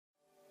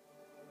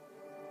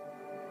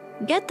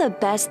Get the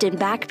best in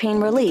back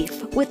pain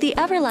relief with the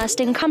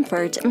Everlasting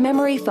Comfort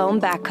Memory Foam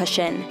Back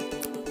Cushion.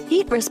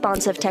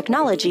 Heat-responsive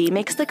technology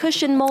makes the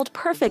cushion mold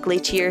perfectly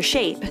to your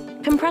shape,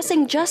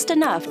 compressing just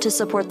enough to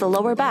support the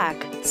lower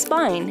back,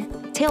 spine,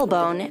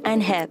 tailbone,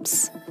 and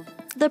hips.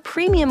 The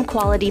premium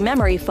quality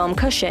memory foam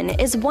cushion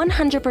is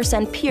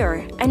 100%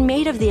 pure and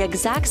made of the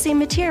exact same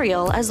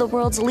material as the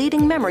world's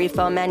leading memory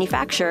foam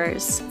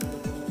manufacturers.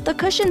 The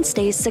cushion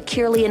stays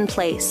securely in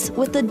place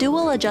with the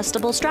dual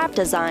adjustable strap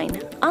design,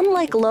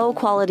 unlike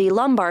low-quality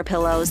lumbar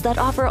pillows that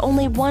offer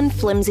only one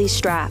flimsy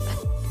strap.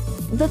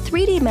 The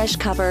 3D mesh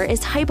cover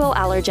is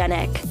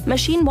hypoallergenic,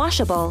 machine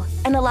washable,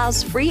 and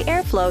allows free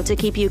airflow to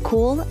keep you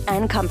cool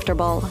and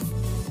comfortable.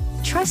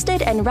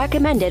 Trusted and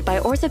recommended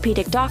by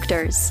orthopedic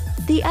doctors,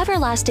 the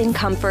Everlasting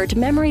Comfort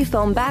Memory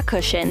Foam Back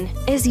Cushion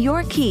is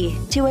your key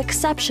to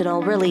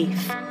exceptional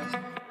relief.